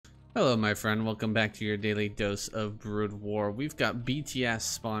Hello my friend, welcome back to your daily dose of Broodwar. We've got BTS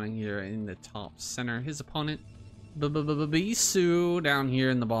spawning here in the top center. His opponent, BISU, down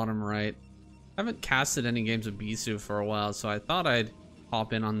here in the bottom right. I haven't casted any games of BISU for a while, so I thought I'd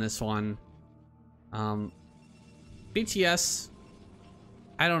hop in on this one. BTS,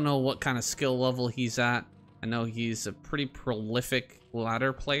 I don't know what kind of skill level he's at. I know he's a pretty prolific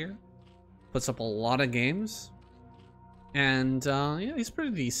ladder player. Puts up a lot of games. And yeah, he's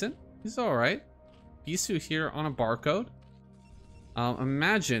pretty decent. He's all right. BISU here on a barcode.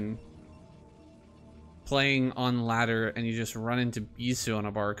 Imagine playing on ladder and you just run into BISU on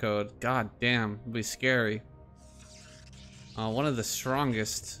a barcode. God damn, it'd be scary. One of the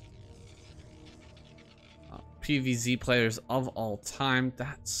strongest PvZ players of all time.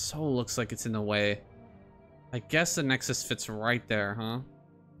 That so looks like it's in the way. I guess the Nexus fits right there, huh?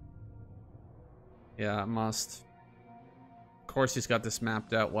 Yeah, it must. Of course he's got this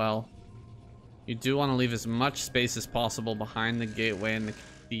mapped out well. You do want to leave as much space as possible behind the gateway and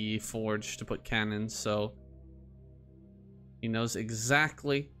the forge to put cannons, so he knows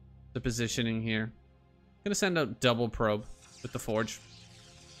exactly the positioning here. Gonna send out double probe with the forge.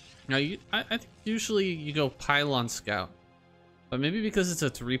 Now I think usually you go pylon scout, but maybe because it's a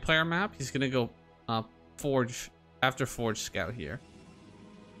 3-player map, he's gonna go forge after forge scout here.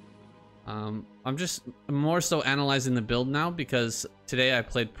 I'm just more so analyzing the build now because today I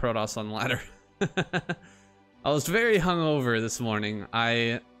played Protoss on ladder. I was very hungover this morning.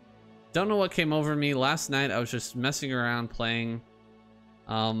 I don't know what came over me. Last night I was just messing around playing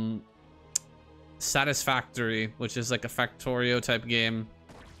Satisfactory, which is like a Factorio type game.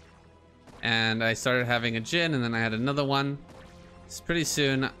 And I started having a gin and then I had another one. It's pretty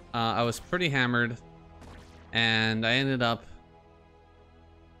soon. I was pretty hammered and I ended up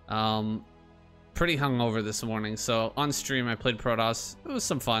pretty hungover this morning, so on stream I played Protoss. It was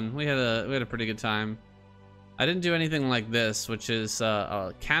some fun. We had a pretty good time. I didn't do anything like this, which is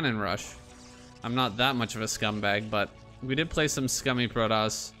a cannon rush. I'm not that much of a scumbag, but we did play some scummy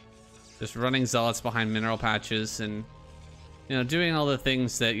Protoss, just running zealots behind mineral patches and, you know, doing all the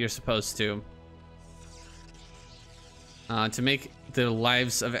things that you're supposed to make the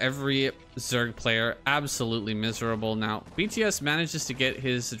lives of every Zerg player absolutely miserable. Now, BTS manages to get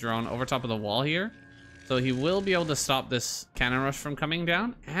his drone over top of the wall here, so he will be able to stop this cannon rush from coming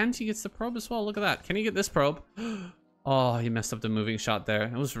down, and he gets the probe as well. Look at that. Can he get this probe? Oh, he messed up the moving shot there.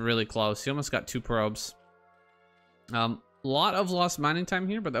 It was really close. He almost got 2 probes. Lot of lost mining time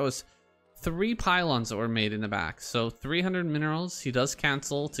here, but that was 3 pylons that were made in the back. So 300 minerals. He does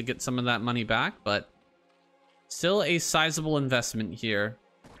cancel to get some of that money back, but still a sizable investment here.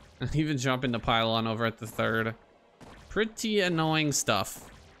 And even jumping the pylon over at the 3rd. Pretty annoying stuff.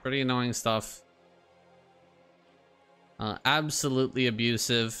 Pretty annoying stuff. Absolutely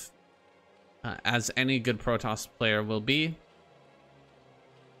abusive. As any good Protoss player will be.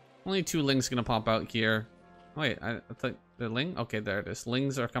 Only 2 Lings gonna pop out here. Oh, wait, I thought the Ling? Okay, there it is.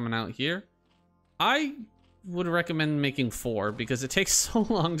 Lings are coming out here. I would recommend making 4 because it takes so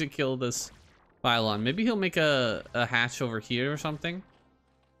long to kill this pylon. Maybe he'll make a hatch over here or something.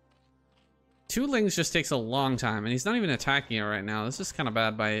 2 Lings just takes a long time, and he's not even attacking it right now. This is kind of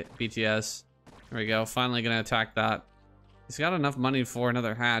bad by BTS. There we go. Finally gonna attack that. He's got enough money for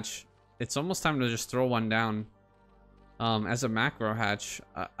another hatch. It's almost time to just throw one down as a macro hatch.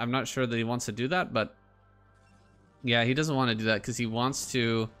 I'm not sure that he wants to do that, but yeah, he doesn't want to do that because he wants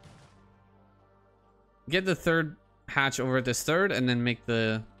to get the 3rd hatch over at this 3rd and then make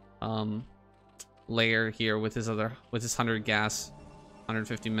the layer here with his 100 gas,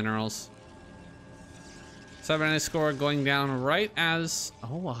 150 minerals. 7 score going down right as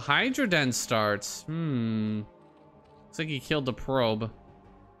a Hydra Den starts. Looks like he killed the probe.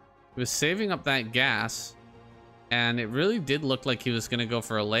 He was saving up that gas, and it really did look like he was gonna go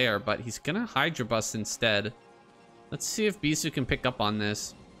for a layer, but he's gonna Hydra bust instead. Let's see if BISU can pick up on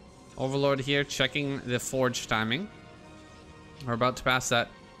this. Overlord here checking the forge timing. We're about to pass that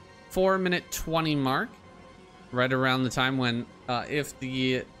 4-minute 20 mark, right around the time when if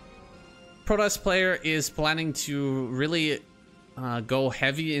the Protoss player is planning to really go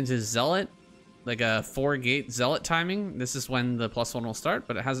heavy into Zealot, like a 4-gate Zealot timing, this is when the +1 will start,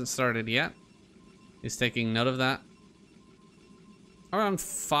 but it hasn't started yet. He's taking note of that. Around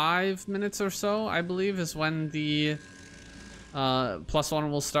 5 minutes or so, I believe, is when the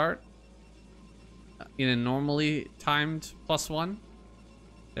 +1 will start in a normally timed +1.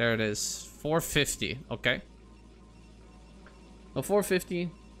 There it is, 450. Okay, well,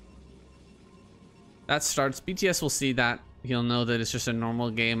 450, that starts. BTS will see that. He'll know that it's just a normal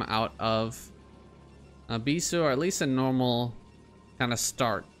game out of BISU, or at least a normal kind of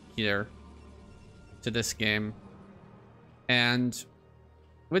start here to this game. And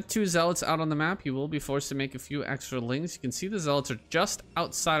with 2 zealots out on the map, you will be forced to make a few extra links. You can see the zealots are just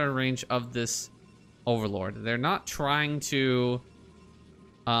outside of range of this overlord. They're not trying to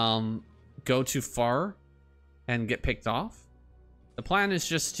go too far and get picked off. The plan is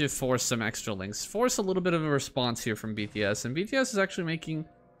just to force some extra links. Force a little bit of a response here from BTS. And BTS is actually making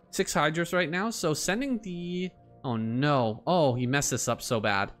 6 Hydras right now. So sending the... Oh no. Oh, he messed this up so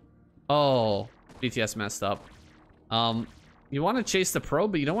bad. Oh, BTS messed up. You want to chase the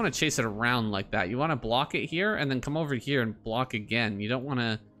probe, but you don't want to chase it around like that. You want to block it here and then come over here and block again. You don't want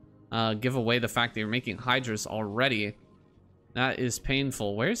to give away the fact that you're making Hydras already. That is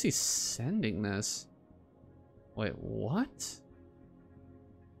painful. Where is he sending this? Wait, what?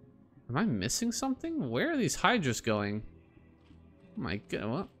 Am I missing something? Where are these Hydras going? Oh my god,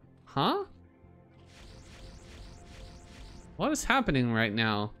 what? Huh? What is happening right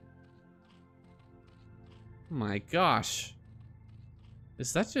now? Oh my gosh.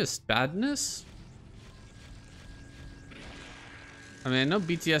 Is that just badness? I mean, I know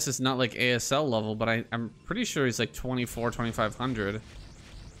BTS is not like ASL level, but I'm pretty sure he's like 2,500.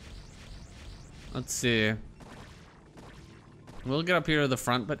 Let's see. We'll get up here to the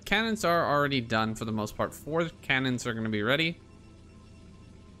front, but cannons are already done for the most part. 4 cannons are going to be ready.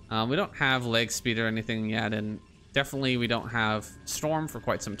 We don't have leg speed or anything yet, and definitely we don't have storm for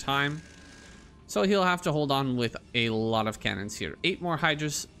quite some time. So he'll have to hold on with a lot of cannons here. 8 more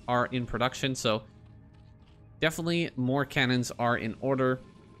Hydras are in production, so definitely more cannons are in order.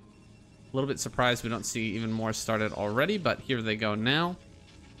 A little bit surprised we don't see even more started already, but here they go now.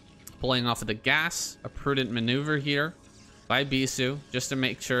 Pulling off of the gas, a prudent maneuver here by BISU, just to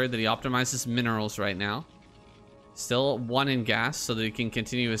make sure that he optimizes minerals right now. Still 1 in gas, so that he can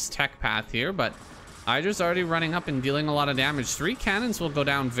continue his tech path here, but Hydra's already running up and dealing a lot of damage. 3 cannons will go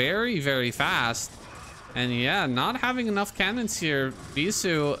down very, very fast. And yeah, not having enough cannons here,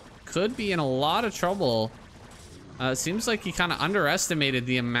 BISU could be in a lot of trouble. It seems like he kind of underestimated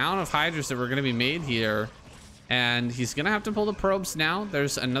the amount of Hydras that were going to be made here. And he's going to have to pull the probes now.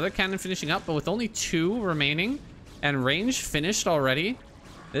 There's another cannon finishing up, but with only 2 remaining and range finished already,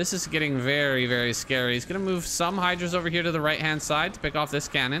 this is getting very, very scary. He's going to move some Hydras over here to the right-hand side to pick off this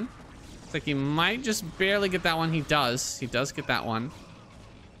cannon. Looks like he might just barely get that one. He does. He does get that one.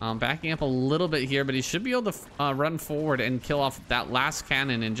 Backing up a little bit here, but he should be able to run forward and kill off that last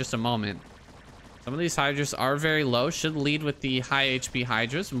cannon in just a moment. Some of these Hydras are very low. Should lead with the high HP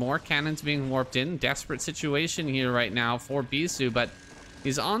Hydras. More cannons being warped in. Desperate situation here right now for BISU, but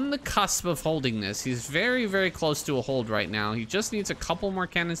he's on the cusp of holding this. He's very, very close to a hold right now. He just needs a couple more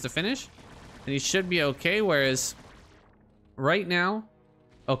cannons to finish, and he should be okay, whereas right now...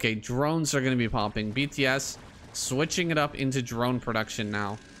 Okay, drones are going to be popping. BTS switching it up into drone production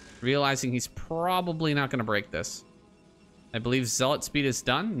now. Realizing he's probably not going to break this. I believe Zealot speed is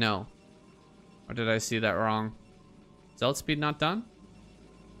done? No. Or did I see that wrong? Zealot speed not done?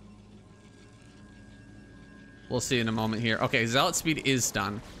 We'll see in a moment here. Okay, Zealot speed is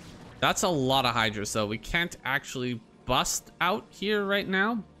done. That's a lot of Hydras, though. We can't actually bust out here right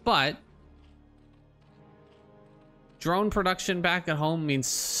now, but... drone production back at home means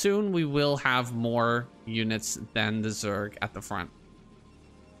soon we will have more units than the Zerg at the front.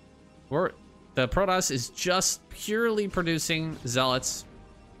 The Protoss is just purely producing Zealots,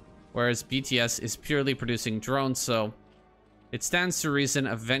 whereas BTS is purely producing drones, so it stands to reason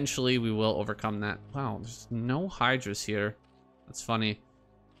eventually we will overcome that. Wow, there's no Hydras here. That's funny.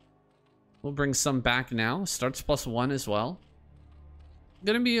 We'll bring some back now. Starts +1 as well.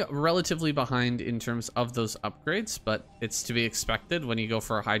 Gonna be relatively behind in terms of those upgrades, but it's to be expected when you go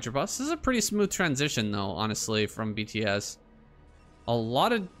for a Hydra bus. This is a pretty smooth transition, though, honestly, from BTS. A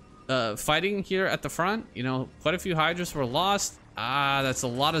lot of fighting here at the front. You know, quite a few Hydras were lost. That's a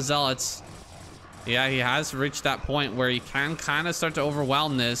lot of Zealots. Yeah, he has reached that point where he can kind of start to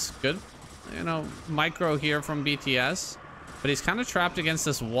overwhelm this. Good, you know, micro here from BTS. But he's kind of trapped against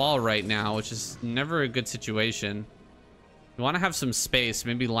this wall right now, which is never a good situation. You want to have some space,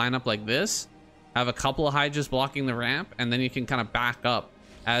 maybe line up like this, have a couple of Hydras blocking the ramp, and then you can kind of back up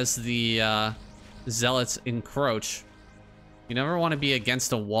as the Zealots encroach. You never want to be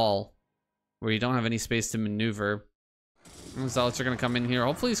against a wall where you don't have any space to maneuver. And the Zealots are going to come in here.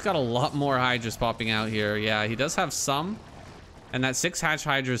 Hopefully he's got a lot more Hydras popping out here. Yeah, he does have some. And that 6 hatch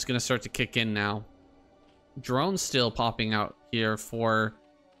Hydra is going to start to kick in now. Drones still popping out here for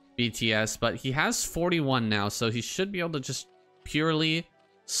BTS, but he has 41 now, so he should be able to just purely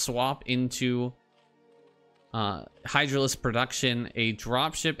swap into Hydraless production. A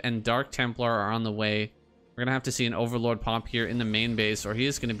dropship and Dark Templar are on the way. We're We're gonna have to see an Overlord pop here in the main base, or he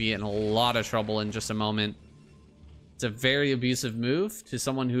is gonna be in a lot of trouble in just a moment. It's a very abusive move to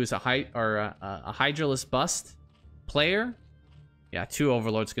someone who's a Hydraless bust player. Yeah, 2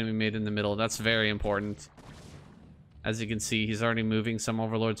 Overlords gonna be made in the middle. That's very important. As you can see, he's already moving some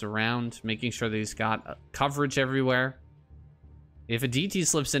Overlords around, making sure that he's got coverage everywhere. If a DT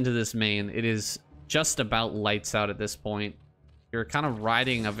slips into this main, it is just about lights out at this point. You're kind of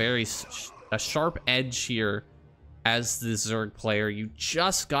riding a very sharp edge here as the Zerg player. You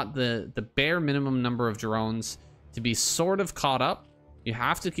just got the bare minimum number of drones to be sort of caught up. You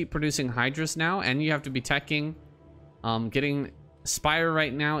have to keep producing Hydras now, and you have to be teching. Getting Spire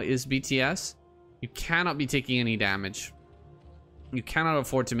right now is BTS. You cannot be taking any damage. You cannot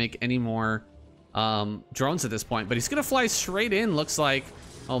afford to make any more drones at this point. But he's going to fly straight in, looks like.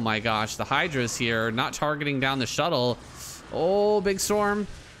 Oh my gosh, the Hydras here, not targeting down the shuttle. Oh, big storm.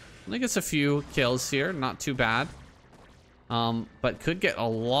 I think it's a few kills here, not too bad. But could get a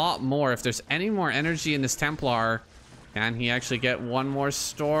lot more if there's any more energy in this Templar. Can he actually get one more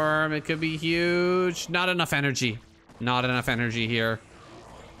storm? It could be huge. Not enough energy. Not enough energy here.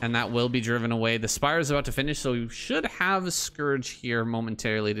 And that will be driven away. The Spire is about to finish, so you should have a Scourge here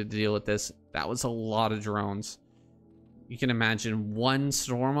momentarily to deal with this. That was a lot of drones. You can imagine one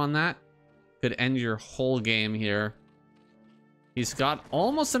storm on that could end your whole game here. He's got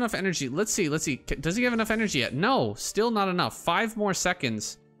almost enough energy. Let's see. Does he have enough energy yet? No, still not enough. 5 more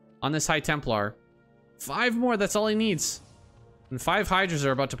seconds on this High Templar. 5 more, that's all he needs. And 5 Hydras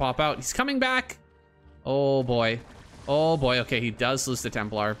are about to pop out. He's coming back. Oh boy. Oh boy, okay, he does lose the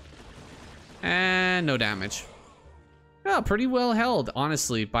Templar. And no damage. Yeah, pretty well held,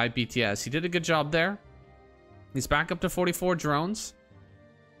 honestly, by BTS. He did a good job there. He's back up to 44 drones.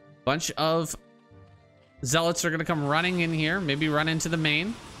 Bunch of Zealots are going to come running in here. Maybe run into the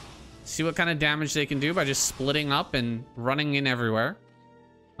main. See what kind of damage they can do by just splitting up and running in everywhere.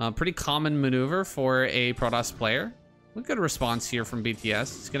 Pretty common maneuver for a Protoss player. A good response here from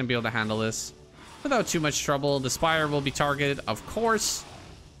BTS. He's going to be able to handle this without too much trouble. The Spire will be targeted, of course.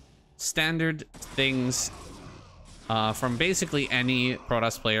 Standard things from basically any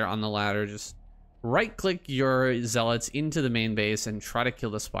Protoss player on the ladder. Just right-click your Zealots into the main base and try to kill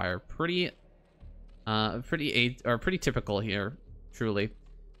the Spire. Pretty typical here, truly.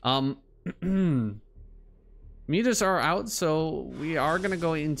 Mutas are out, so we are gonna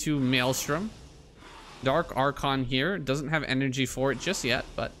go into Maelstrom. Dark Archon here doesn't have energy for it just yet,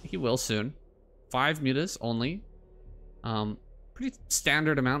 but he will soon. 5 mutas only. Pretty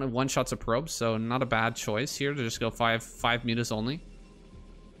standard amount of one-shots of probes, so not a bad choice here to just go 5 mutas only.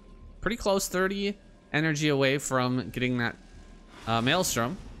 Pretty close, 30 energy away from getting that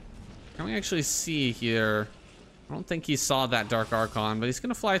Maelstrom. Can we actually see here? I don't think he saw that Dark Archon, but he's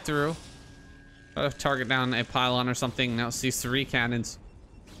gonna fly through. Target down a pylon or something. Now sees 3 cannons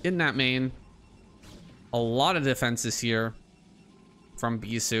in that main. A lot of defenses here from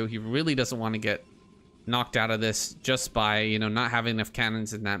BISU. He really doesn't want to get knocked out of this just by, you know, not having enough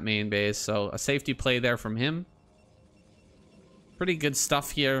cannons in that main base. So a safety play there from him. Pretty good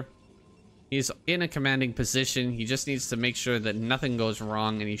stuff here. He's in a commanding position. He just needs to make sure that nothing goes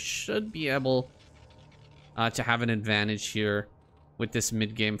wrong, and he should be able to have an advantage here with this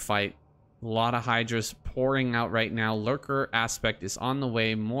mid-game fight. A lot of Hydras pouring out right now. Lurker aspect is on the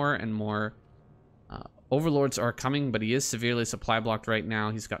way. More and more Overlords are coming, but he is severely supply blocked right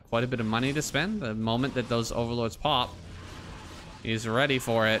now. He's got quite a bit of money to spend. The moment that those Overlords pop, he's ready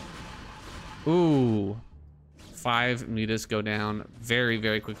for it. Ooh. 5 mutas go down very,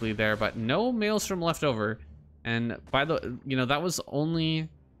 very quickly there, but no Maelstrom left over. And by the, you know, that was only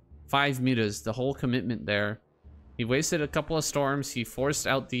 5 mutas, the whole commitment there. He wasted a couple of storms. He forced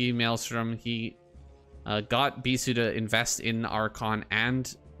out the Maelstrom. He got BISU to invest in Archon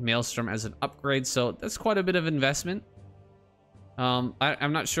and Maelstrom as an upgrade, so that's quite a bit of investment. I'm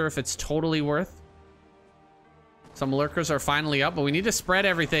not sure if it's totally worth. Some Lurkers are finally up, but we need to spread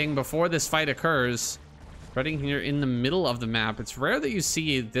everything before this fight occurs. Spreading here in the middle of the map. It's rare that you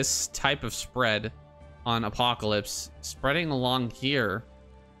see this type of spread on Apocalypse. Spreading along here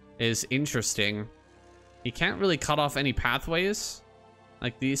is interesting. You can't really cut off any pathways.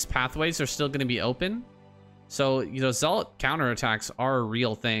 Like, these pathways are still going to be open. So, you know, Zealot counterattacks are a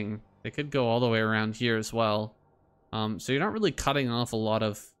real thing. They could go all the way around here as well. So you're not really cutting off a lot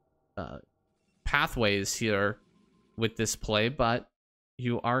of pathways here with this play, but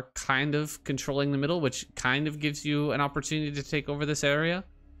you are kind of controlling the middle, which kind of gives you an opportunity to take over this area.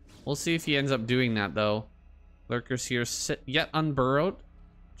 We'll see if he ends up doing that, though. Lurkers here sit yet unburrowed.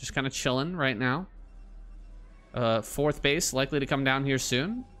 Just kind of chilling right now. 4th base likely to come down here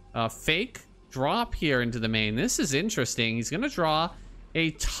soon. Fake drop here into the main. This is interesting. He's going to draw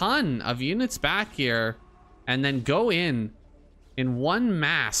a ton of units back here and then go in one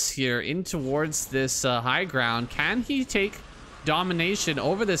mass here in towards this high ground. Can he take domination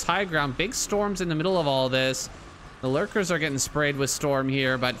over this high ground? Big storms in the middle of all this. The lurkers are getting sprayed with storm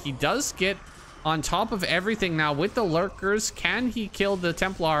here, but he does get on top of everything now with the lurkers. Can he kill the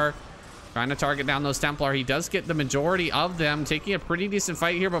Templar? Trying to target down those Templar. He does get the majority of them, taking a pretty decent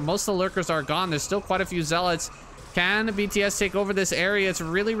fight here, but most of the lurkers are gone. There's still quite a few zealots. Can BTS take over this area? It's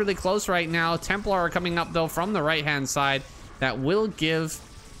really, really close right now. Templar are coming up, though, from the right-hand side. That will give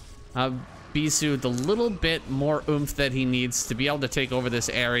BISU the little bit more oomph that he needs to be able to take over this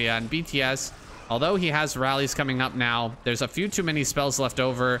area. And BTS, although he has rallies coming up now, there's a few too many spells left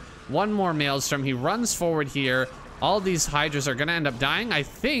over. One more Maelstrom. He runs forward here. All these Hydras are going to end up dying, I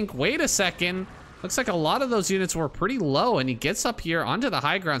think. Wait a second. Looks like a lot of those units were pretty low, and he gets up here onto the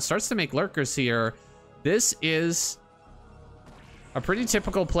high ground, starts to make lurkers here. This is a pretty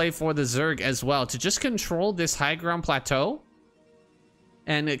typical play for the Zerg as well, to just control this high ground plateau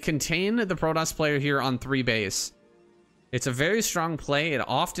and contain the Protoss player here on 3 base. It's a very strong play. It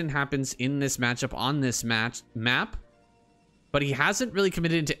often happens in this matchup on this map. But he hasn't really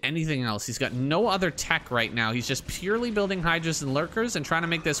committed to anything else. He's got no other tech right now. He's just purely building Hydras and Lurkers and trying to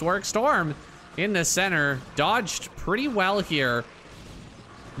make this work. Storm in the center. Dodged pretty well here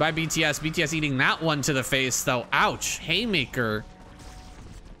by BTS. BTS eating that one to the face, though. Ouch. Haymaker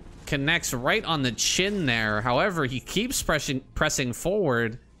connects right on the chin there. However, he keeps pressing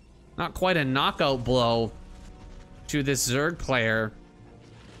forward. Not quite a knockout blow to this Zerg player.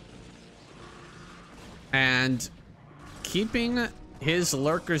 And keeping his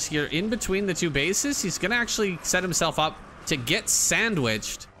lurkers here in between the 2 bases, he's gonna actually set himself up to get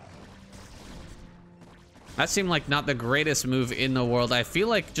sandwiched. That seemed like not the greatest move in the world. I feel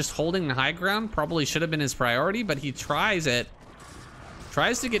like just holding the high ground probably should have been his priority, but he tries it.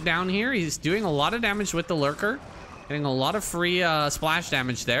 Tries to get down here. He's doing a lot of damage with the lurker, getting a lot of free splash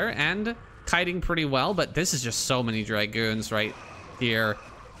damage there, and kiting pretty well, but this is just so many Dragoons right here.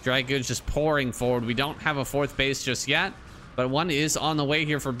 Dragoons just pouring forward. We don't have a 4th base just yet, but one is on the way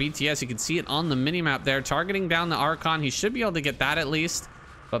here for BTS. You can see it on the minimap there, targeting down the Archon. He should be able to get that at least,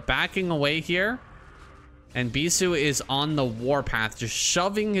 but backing away here. And BISU is on the warpath, just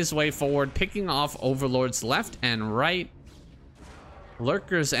shoving his way forward, picking off overlords left and right.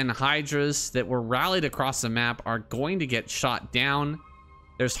 Lurkers and Hydras that were rallied across the map are going to get shot down.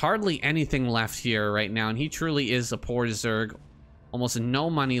 There's hardly anything left here right now, and he truly is a poor Zerg. Almost no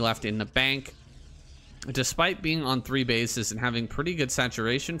money left in the bank. Despite being on 3 bases and having pretty good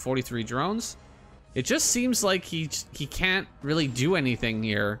saturation, 43 drones, it just seems like he can't really do anything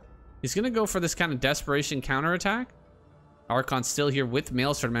here. He's going to go for this kind of desperation counterattack. Archon's still here with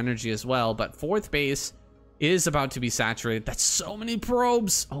Maelstrom energy as well, but 4th base is about to be saturated. That's so many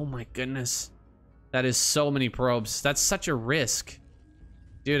probes. Oh my goodness. That is so many probes. That's such a risk.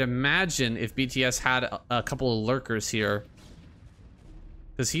 Dude, imagine if BTS had a couple of lurkers here.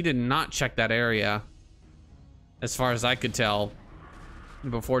 Because he did not check that area, as far as I could tell,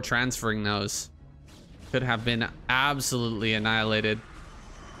 before transferring those. Could have been absolutely annihilated.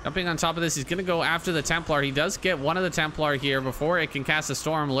 Jumping on top of this, he's going to go after the Templar. He does get one of the Templar here before it can cast a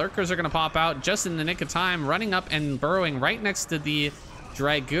storm. Lurkers are going to pop out just in the nick of time, running up and burrowing right next to the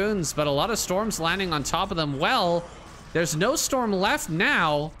Dragoons, but a lot of storms landing on top of them. Well, there's no storm left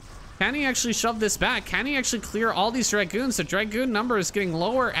now. Can he actually shove this back? Can he actually clear all these Dragoons? The Dragoon number is getting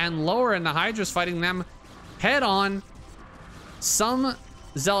lower and lower, and the Hydra's fighting them head on. Some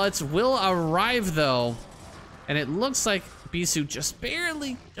Zealots will arrive, though, and it looks like BISU just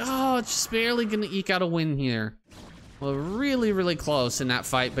barely gonna eke out a win here. Well, really, really close in that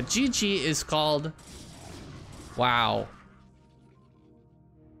fight, but GG is called. Wow.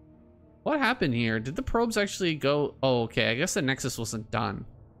 What happened here? Did the probes actually go? Oh, okay, I guess the Nexus wasn't done.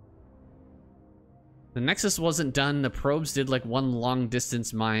 The Nexus wasn't done. The probes did like one long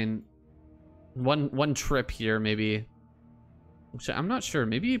distance mine. One trip here, maybe. Which I'm not sure.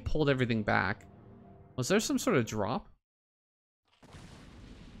 Maybe he pulled everything back. Was there some sort of drop? I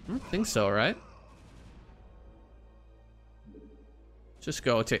don't think so, right? Just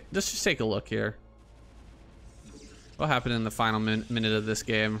go take. Let's just take a look here. What happened in the final minute of this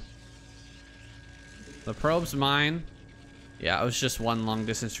game? The probes mine. Yeah, it was just one long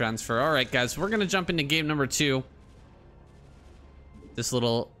distance transfer. All right, guys, we're gonna jump into game number 2. This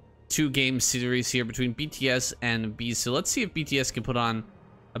little 2-game series here between BTS and BISU. Let's see if BTS can put on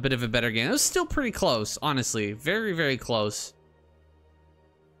a bit of a better game. It was still pretty close, honestly. Very, very close.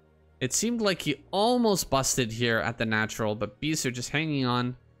 It seemed like he almost busted here at the natural, but BISU just hanging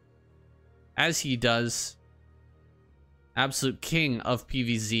on as he does. Absolute king of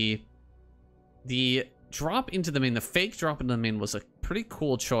PvZ. The drop into the main, the fake drop into the main was a pretty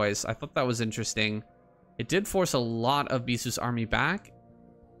cool choice. I thought that was interesting. It did force a lot of BISU's army back.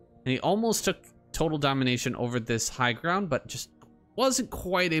 And he almost took total domination over this high ground, but just wasn't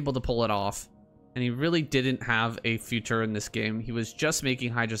quite able to pull it off. And he really didn't have a future in this game. He was just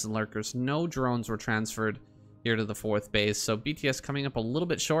making Hydras and Lurkers. No drones were transferred here to the 4th base. So BTS coming up a little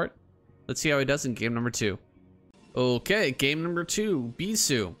bit short. Let's see how he does in game number 2. Okay, game number 2,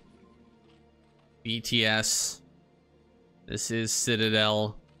 BISU. BTS. This is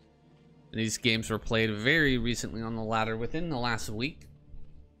Citadel. And these games were played very recently on the ladder within the last week.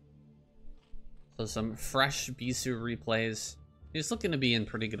 So some fresh BISU replays. He's looking to be in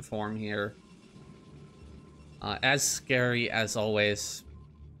pretty good form here. As scary as always.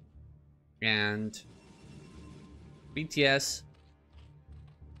 And BTS.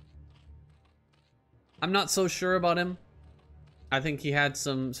 I'm not so sure about him. I think he had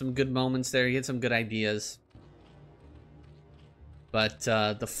some good moments there. He had some good ideas. But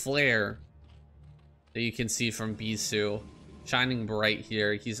the flare that you can see from BISU shining bright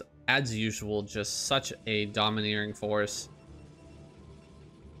here. He's, as usual, just such a domineering force.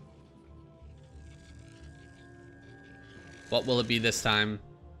 What will it be this time?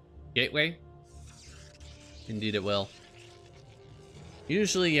 Gateway? Indeed it will.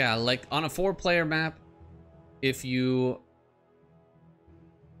 Usually, yeah, like on a 4-player map, if you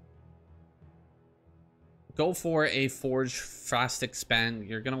go for a Forge fast expand,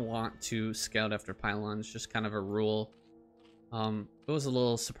 you're gonna want to scout after pylons, just kind of a rule. It was a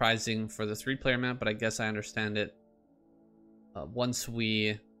little surprising for the 3-player map, but I guess I understand it. Once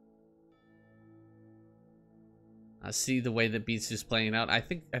we see the way that BISU's playing out, I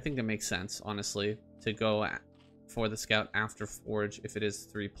think it makes sense, honestly, to go for the scout after Forge if it is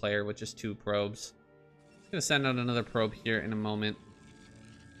 3-player with just 2 probes. I'm gonna send out another probe here in a moment.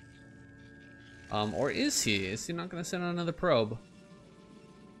 Or is he? Is he not gonna send out another probe?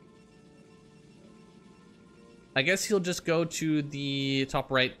 I guess he'll just go to the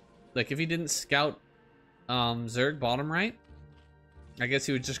top right. Like if he didn't scout Zerg bottom right, I guess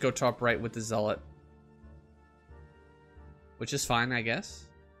he would just go top right with the Zealot. Which is fine, I guess.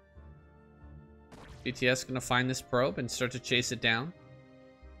 BTS gonna find this probe and start to chase it down.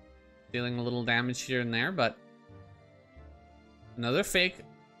 Dealing a little damage here and there, but another fake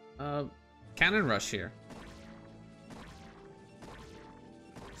cannon rush here.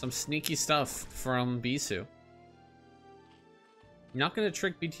 Some sneaky stuff from BISU. Not gonna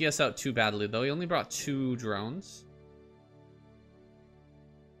trick BTS out too badly though. He only brought 2 drones.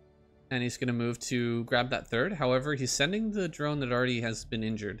 And he's gonna move to grab that 3rd. However, he's sending the drone that already has been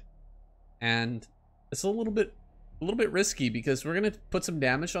injured. And it's a little bit risky because we're gonna put some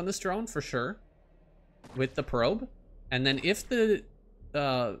damage on this drone for sure with the probe. And then if the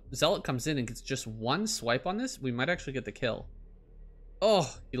Zealot comes in and gets just 1 swipe on this, we might actually get the kill.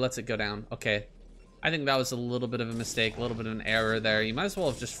 Oh, he lets it go down. Okay. I think that was a little bit of a mistake, a little bit of an error there. You might as well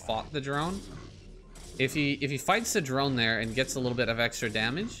have just fought the drone. If he fights the drone there and gets a little bit of extra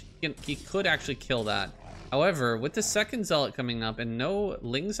damage, he could actually kill that. However, with the 2nd Zealot coming up and no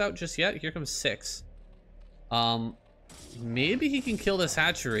Lings out just yet, here comes 6. Maybe he can kill this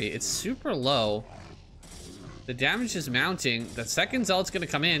hatchery. It's super low. The damage is mounting. The 2nd Zealot's gonna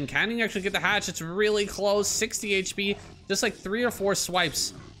come in. Can he actually get the hatch? It's really close. 60 HP. Just like 3 or 4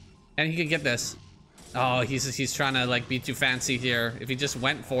 swipes. And he can get this. Oh, he's trying to like be too fancy here. If he just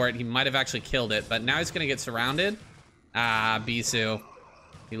went for it, he might have actually killed it. But now he's gonna get surrounded. Ah, BISU.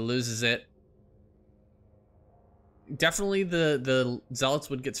 He loses it. Definitely the Zealots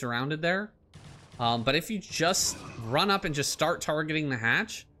would get surrounded there. But if you just run up and just start targeting the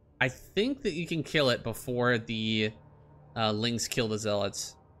hatch, I think that you can kill it before the Lings kill the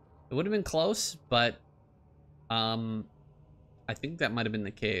Zealots. It would have been close, but I think that might have been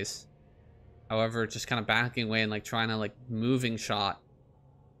the case. However, just kind of backing away and like trying to like moving shot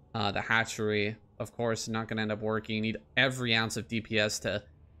the hatchery, of course, not going to end up working. You need every ounce of DPS to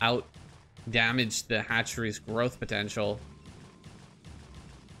out damage the hatchery's growth potential.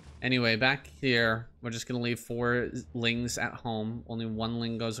 Anyway, back here, we're just going to leave 4 Lings at home. Only 1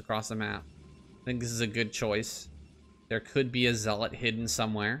 Ling goes across the map. I think this is a good choice. There could be a Zealot hidden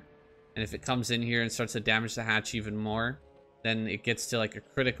somewhere. And if it comes in here and starts to damage the hatch even more, then it gets to like a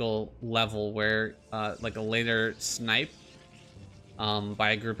critical level where like a later snipe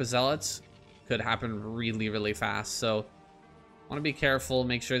by a group of Zealots could happen really, really fast. So want to be careful,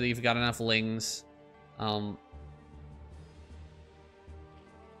 make sure that you've got enough Lings.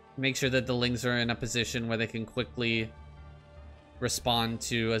 Make sure that the Lings are in a position where they can quickly respond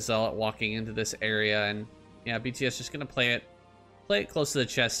to a Zealot walking into this area. And yeah, BTS just gonna play it close to the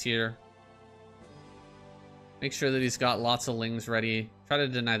chest here. Make sure that he's got lots of lings ready. Try to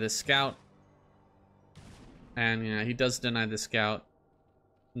deny this scout. And yeah, he does deny the scout.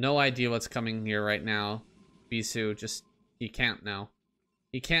 No idea what's coming here right now. BISU just, he can't know.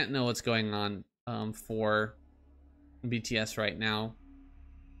 He can't know what's going on for BTS right now.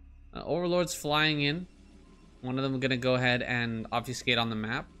 Overlord's flying in. One of them gonna go ahead and obfuscate on the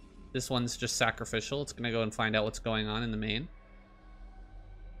map. This one's just sacrificial. It's gonna go and find out what's going on in the main.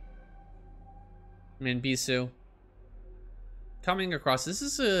 BISU coming across. This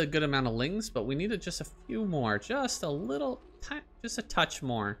is a good amount of lings, but we needed just a few more. Just a little, just a touch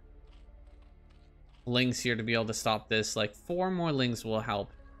more lings here to be able to stop this. Like 4 more lings will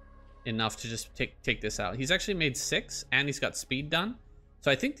help enough to just take this out. He's actually made 6 and he's got speed done. So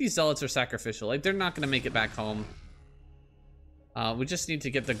I think these zealots are sacrificial. Like they're not going to make it back home. We just need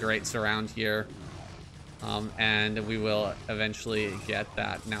to get the greats around here. And we will eventually get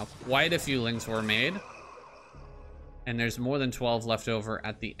that. Now, quite a few lings were made. And there's more than 12 left over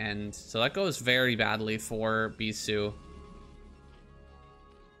at the end. So that goes very badly for BISU.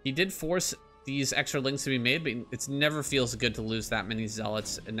 He did force these extra lings to be made, but it never feels good to lose that many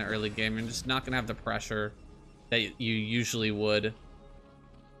zealots in the early game. You're just not going to have the pressure that you usually would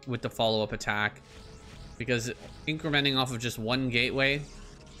with the follow-up attack. Because incrementing off of just one gateway,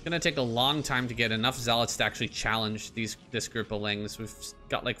 it's going to take a long time to get enough zealots to actually challenge this group of lings. We've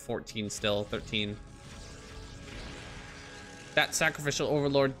got like 14 still, 13. That sacrificial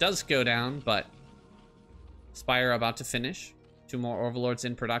overlord does go down, but Spire about to finish. 2 more overlords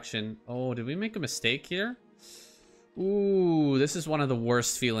in production. Oh, did we make a mistake here? Ooh, this is one of the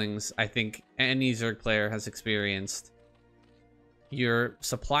worst feelings I think any Zerg player has experienced. Your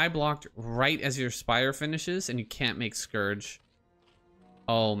supply blocked right as your Spire finishes, and you can't make Scourge.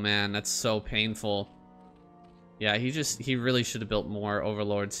 Oh man, that's so painful. Yeah, he really should have built more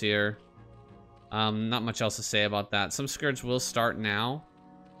overlords here. Not much else to say about that. Some Scourge will start now.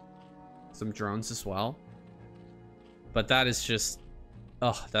 Some drones as well. But that is just...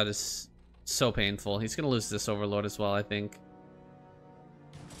 oh, that is so painful. He's going to lose this overlord as well, I think.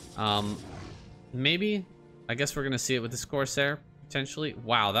 Maybe. I guess we're going to see it with this Corsair, potentially.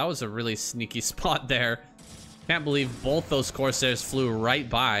 Wow, that was a really sneaky spot there. Can't believe both those Corsairs flew right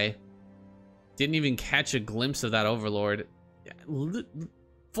by. Didn't even catch a glimpse of that overlord.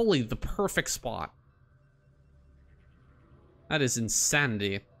 Fully the perfect spot. That is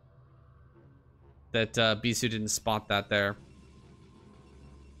insanity. That BISU didn't spot that there.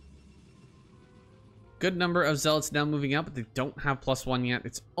 Good number of zealots now moving up, but they don't have +1 yet.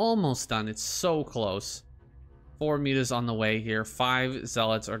 It's almost done. It's so close. 4 mutas on the way here. 5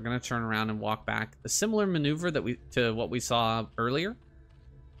 zealots are going to turn around and walk back. A similar maneuver to what we saw earlier.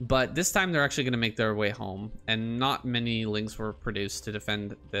 But this time they're actually going to make their way home. And not many lings were produced to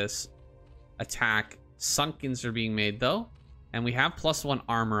defend this attack. Sunkens are being made though. And we have +1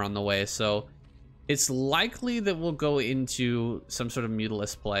 armor on the way. So it's likely that we'll go into some sort of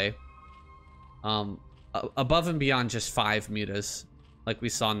mutalist play. Above and beyond just 5 mutas. Like we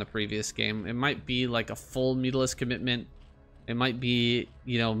saw in the previous game. It might be like a full mutalist commitment. It might be,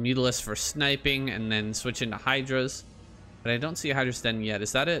 you know, mutalist for sniping and then switch into Hydras. But I don't see a Hydra's Den yet.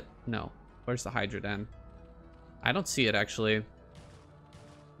 Is that it? No. Where's the Hydra Den? I don't see it, actually.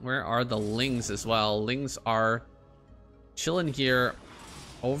 Where are the lings as well? Lings are chilling here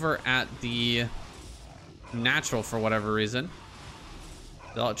over at the natural for whatever reason.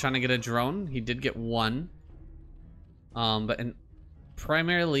 They're trying to get a drone. He did get 1. And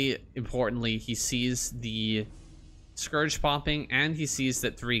primarily, importantly, he sees the Scourge popping, and he sees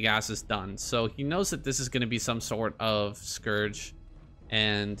that 3 gas is done. So he knows that this is going to be some sort of Scourge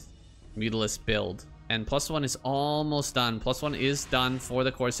and Mutalist build. And +1 is almost done. +1 is done for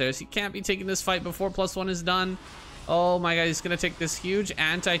the Corsairs. He can't be taking this fight before +1 is done. Oh my god, he's going to take this huge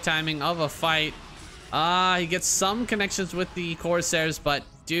anti-timing of a fight. He gets some connections with the Corsairs, but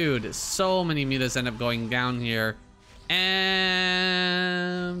dude, so many mutas end up going down here.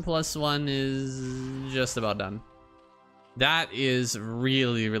 And +1 is just about done. That is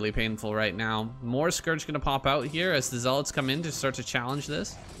really, really painful right now. More Scourge gonna pop out here as the Zealots come in to start to challenge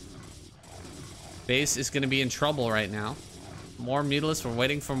this. Base is gonna be in trouble right now. More Mutalists, we're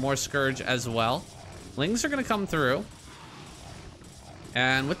waiting for more Scourge as well. Lings are gonna come through.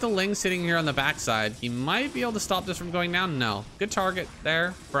 And with the Lings sitting here on the backside, he might be able to stop this from going down. No. Good target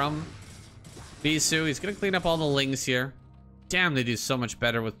there from BISU. He's gonna clean up all the Lings here. Damn, they do so much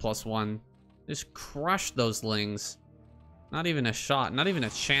better with +1. Just crush those Lings. Not even a shot, not even a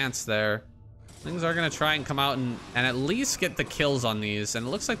chance there. Lings are going to try and come out and at least get the kills on these. And it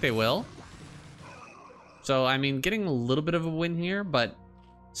looks like they will. So, I mean, getting a little bit of a win here. But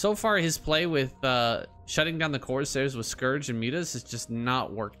so far, his play with shutting down the Corsairs with Scourge and Mutas has just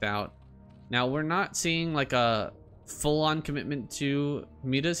not worked out. Now, we're not seeing like a full-on commitment to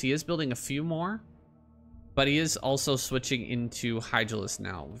Mutas. He is building a few more. But he is also switching into Hydralisk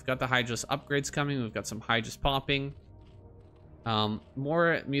now. We've got the Hydralisk upgrades coming. We've got some Hydralisk popping.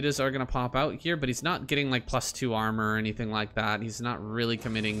 More Mutas are going to pop out here, but he's not getting like +2 armor or anything like that. He's not really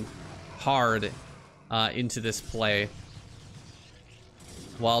committing hard into this play.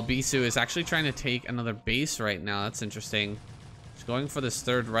 While BISU is actually trying to take another base right now. That's interesting. He's going for this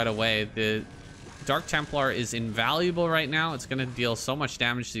third right away. The Dark Templar is invaluable right now. It's going to deal so much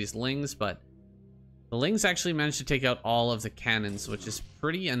damage to these Lings, but the Lings actually managed to take out all of the cannons, which is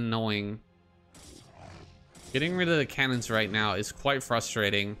pretty annoying. Getting rid of the cannons right now is quite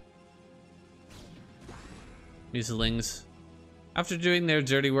frustrating. These Lings, after doing their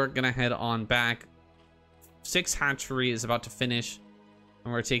dirty work, gonna head on back. 6 hatchery is about to finish,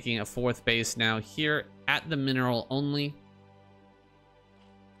 and we're taking a 4th base now here at the mineral only.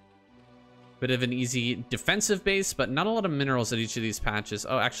 Bit of an easy defensive base, but not a lot of minerals at each of these patches.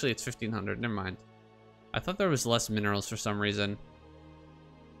 Oh, actually, it's 1500. Never mind. I thought there was less minerals for some reason.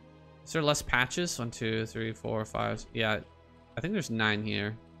 Is there less patches? 1, 2, 3, 4, 5. Yeah, I think there's 9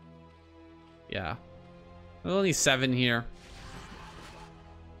 here. Yeah. There's only 7 here.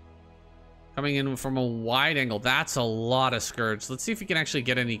 Coming in from a wide angle. That's a lot of Scourge. Let's see if he can actually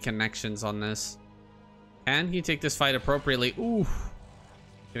get any connections on this. Can he take this fight appropriately? Ooh.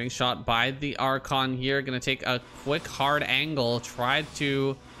 Getting shot by the Archon here. Gonna take a quick, hard angle. Try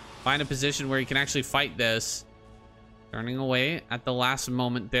to find a position where he can actually fight this. Turning away at the last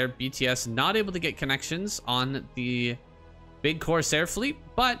moment there. BTS not able to get connections on the big Corsair fleet,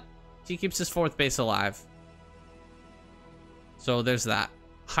 but he keeps his 4th base alive. So there's that.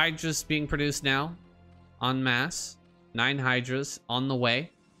 Hydras being produced now en masse. 9 Hydras on the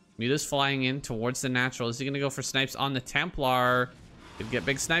way. Mutas flying in towards the natural. Is he going to go for snipes on the Templar? Could get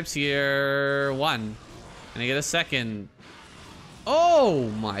big snipes here. 1. And I get a 2nd. Oh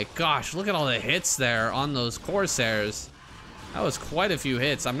my gosh, look at all the hits there on those Corsairs. That was quite a few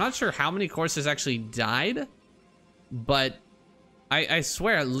hits. I'm not sure how many Corsairs actually died, but I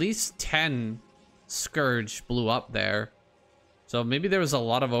swear at least 10 Scourge blew up there. So maybe there was a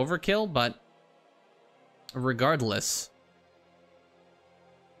lot of overkill, but regardless,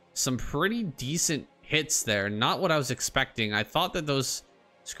 some pretty decent hits there. Not what I was expecting. I thought that those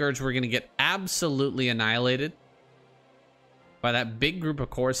Scourge were going to get absolutely annihilated by that big group of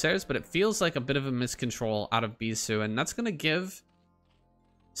Corsairs, but it feels like a bit of a miscontrol out of BISU, and that's going to give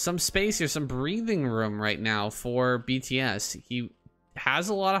some space here, some breathing room right now for BTS. He has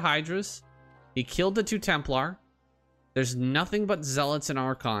a lot of Hydras. He killed the 2 Templar. There's nothing but Zealots and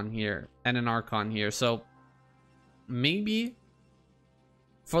Archon here, and an Archon here, so maybe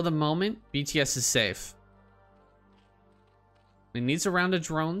for the moment, BTS is safe. He needs a round of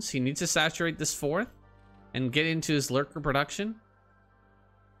drones. He needs to saturate this 4th. And get into his lurker production.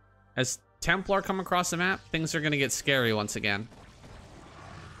 As Templar come across the map, things are going to get scary once again.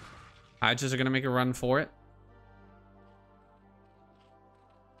 Hydras are going to make a run for it.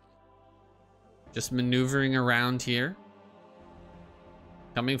 Just maneuvering around here.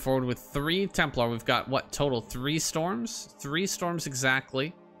 Coming forward with 3 Templar. We've got, what, total? 3 storms? 3 storms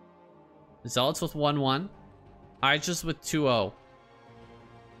exactly. Zealots with 1-1. Hydras with 2-0.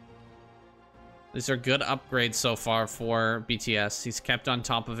 These are good upgrades so far for BTS. He's kept on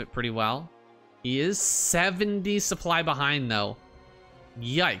top of it pretty well. He is 70 supply behind, though.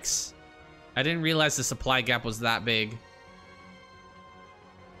 Yikes. I didn't realize the supply gap was that big.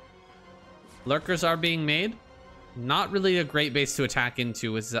 Lurkers are being made. Not really a great base to attack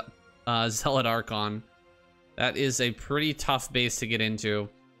into with Zealot Archon. That is a pretty tough base to get into.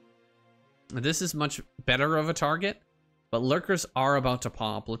 This is much better of a target. But lurkers are about to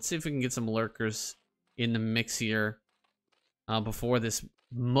pop. Let's see if we can get some lurkers in the mix here before this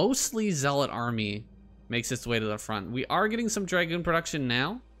mostly Zealot army makes its way to the front. We are getting some Dragoon production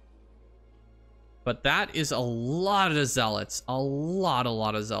now. But that is a lot of Zealots. A lot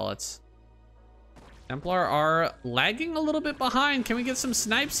of Zealots. Templar are lagging a little bit behind. Can we get some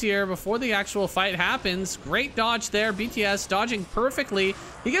snipes here before the actual fight happens? Great dodge there. BTS dodging perfectly.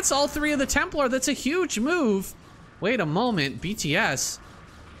 He gets all 3 of the Templar. That's a huge move. Wait a moment, BTS.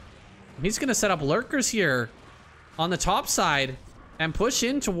 He's gonna set up lurkers here on the top side and push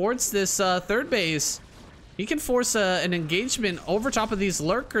in towards this 3rd base. He can force an engagement over top of these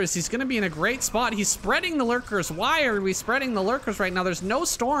lurkers. He's gonna be in a great spot. He's spreading the lurkers. Why are we spreading the lurkers right now? There's no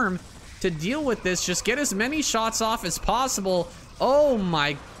storm to deal with this. Just get as many shots off as possible. Oh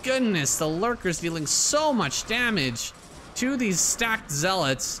my goodness, the Lurker's dealing so much damage to these stacked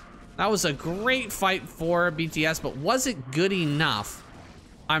Zealots. That was a great fight for BTS, but was it good enough?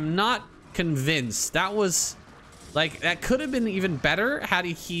 I'm not convinced. That was, like, that could have been even better had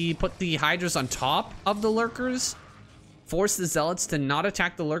he put the Hydras on top of the Lurkers, force the Zealots to not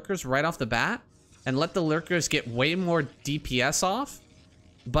attack the Lurkers right off the bat, and let the Lurkers get way more DPS off.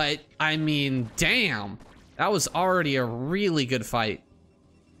 But, I mean, damn. That was already a really good fight.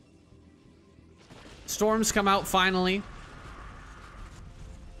 Storms come out finally.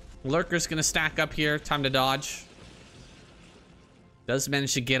 Lurker's gonna stack up here. Time to dodge. Does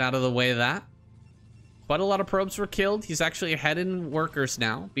manage to get out of the way of that. Quite a lot of probes were killed. He's actually ahead in workers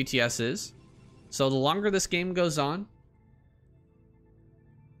now. BTS is. So the longer this game goes on,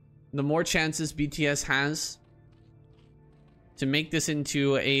 the more chances BTS has to make this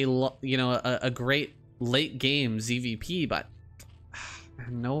into a, you know, a great late game ZVP. But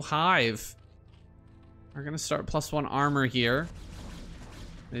no Hive. We're gonna start +1 armor here.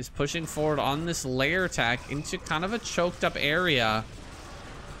 He's pushing forward on this layer attack into kind of a choked up area.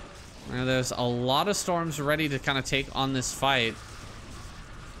 Now, there's a lot of storms ready to kind of take on this fight.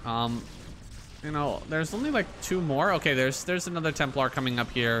 You know, there's only like 2 more. Okay, there's another Templar coming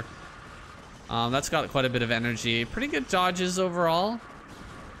up here. That's got quite a bit of energy. Pretty good dodges overall.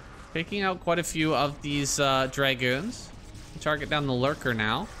 Taking out quite a few of these Dragoons. Target down the Lurker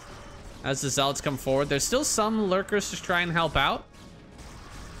now. As the Zealots come forward. There's still some Lurkers to try and help out.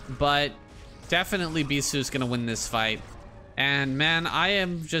 But definitely BISU's gonna win this fight. And man,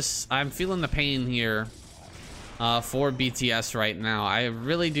 I'm feeling the pain here for BTS right now. I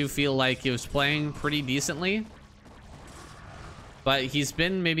really do feel like he was playing pretty decently. But he's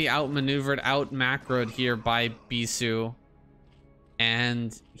been maybe outmaneuvered, out-macroed here by BISU.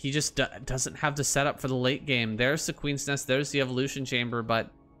 And he just doesn't have the setup for the late game. There's the Queen's Nest, there's the Evolution Chamber,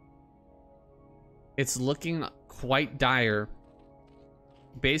 but it's looking quite dire.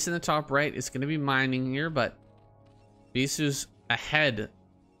 Base in the top right is going to be mining here, but BISU's ahead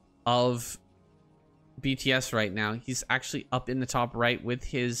of BTS right now. He's actually up in the top right with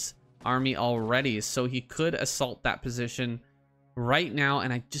his army already, so he could assault that position right now,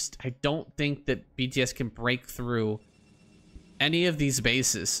 and I don't think that BTS can break through any of these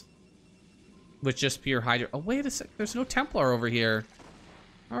bases with just pure Hydra. Oh, wait a sec, there's no Templar over here.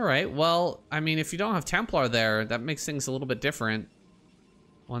 All right, well, I mean, if you don't have Templar there, that makes things a little bit different.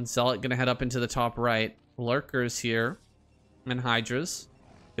 One Zealot gonna head up into the top right. Lurkers here. And Hydras.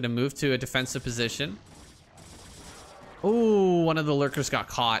 Gonna move to a defensive position. Ooh, one of the Lurkers got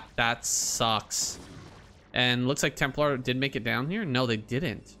caught. That sucks. And looks like Templar did make it down here. No, they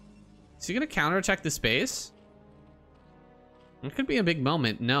didn't. Is he gonna counterattack this base? It could be a big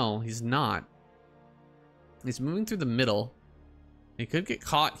moment. No, he's not. He's moving through the middle. He could get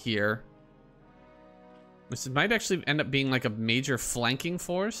caught here. This might actually end up being like a major flanking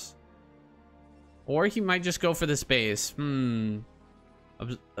force. Or he might just go for this base.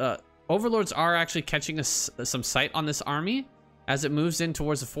 Overlords are actually catching some sight on this army as it moves in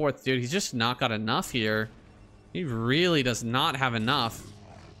towards the 4th. Dude, he's just not got enough here. He really does not have enough.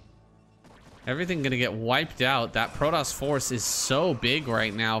 Everything gonna get wiped out. That Protoss force is so big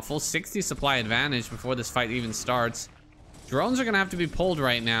right now. Full 60 supply advantage before this fight even starts. Drones are gonna have to be pulled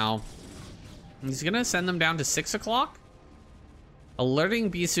right now. He's gonna send them down to 6 o'clock,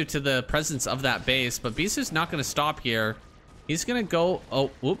 alerting BISU to the presence of that base, but BISU's not gonna stop here. He's gonna go, oh,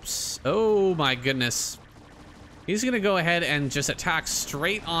 whoops. Oh my goodness. He's gonna go ahead and just attack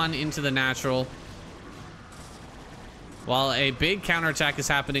straight on into the natural. While a big counterattack is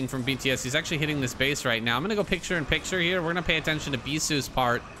happening from BTS, he's actually hitting this base right now. I'm gonna go picture in picture here. We're gonna pay attention to BISU's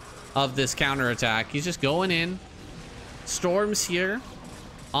part of this counterattack. He's just going in. Storms here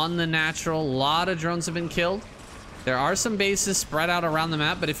on the natural. A lot of drones have been killed. There are some bases spread out around the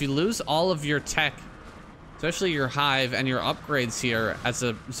map, but if you lose all of your tech, especially your Hive and your upgrades here as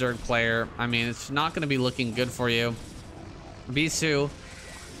a Zerg player, I mean, it's not going to be looking good for you. BISU,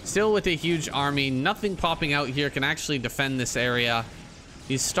 still with a huge army. Nothing popping out here can actually defend this area.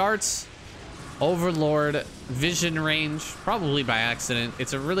 He starts Overlord vision range, probably by accident.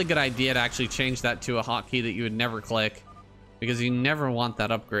 It's a really good idea to actually change that to a hotkey that you would never click, because you never want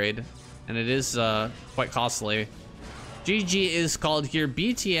that upgrade, and it is quite costly. GG is called here.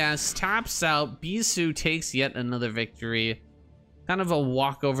 BTS taps out. BISU takes yet another victory. Kind of a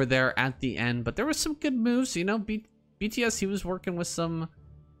walkover there at the end, but there were some good moves. You know, BTS, he was working with some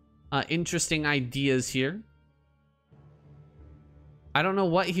interesting ideas here. I don't know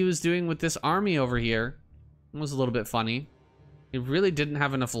what he was doing with this army over here. It was a little bit funny. It really didn't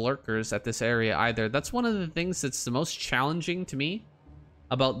have enough lurkers at this area either. That's one of the things that's the most challenging to me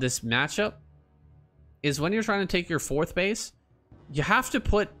about this matchup, is when you're trying to take your 4th base, you have to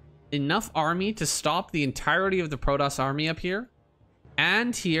put enough army to stop the entirety of the Protoss army up here,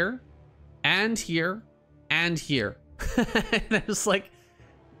 and here, and here, and here. It's like,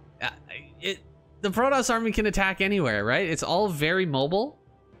 the Protoss army can attack anywhere, right? It's all very mobile.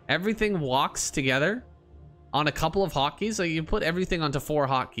 Everything walks together on a couple of hotkeys. So you put everything onto 4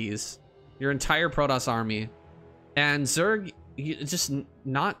 hotkeys, your entire Protoss army. And Zerg, just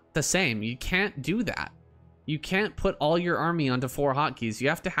not the same. You can't do that. You can't put all your army onto 4 hotkeys. You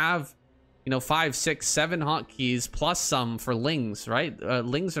have to have, you know, 5, 6, 7 hotkeys plus some for Lings, right?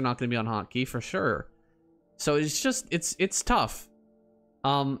 Lings are not going to be on hotkey for sure. So it's just, it's tough.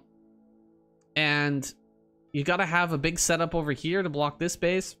 And you got to have a big setup over here to block this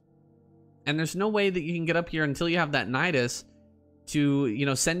base. And there's no way that you can get up here until you have that Nidus to, you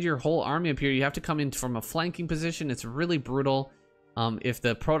know, send your whole army up here. You have to come in from a flanking position. It's really brutal. If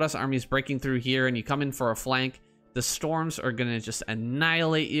the Protoss army is breaking through here and you come in for a flank, the storms are going to just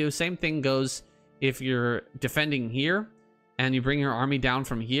annihilate you. Same thing goes if you're defending here and you bring your army down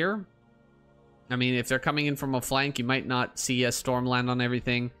from here. I mean, if they're coming in from a flank, you might not see a storm land on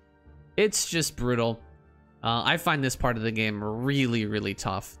everything. It's just brutal. I find this part of the game really, really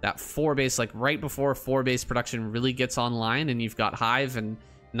tough. That 4 base, like right before 4 base production really gets online and you've got Hive and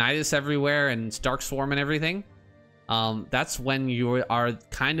Nidus everywhere and Dark Swarm and everything. That's when you are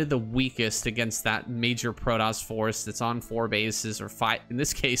kind of the weakest against that major Protoss force that's on 4 bases, or 5, in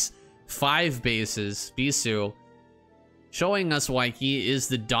this case, 5 bases. BISU showing us why he is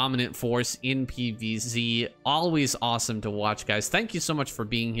the dominant force in PvZ. Always awesome to watch, guys. Thank you so much for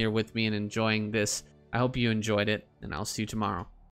being here with me and enjoying this. I hope you enjoyed it, and I'll see you tomorrow.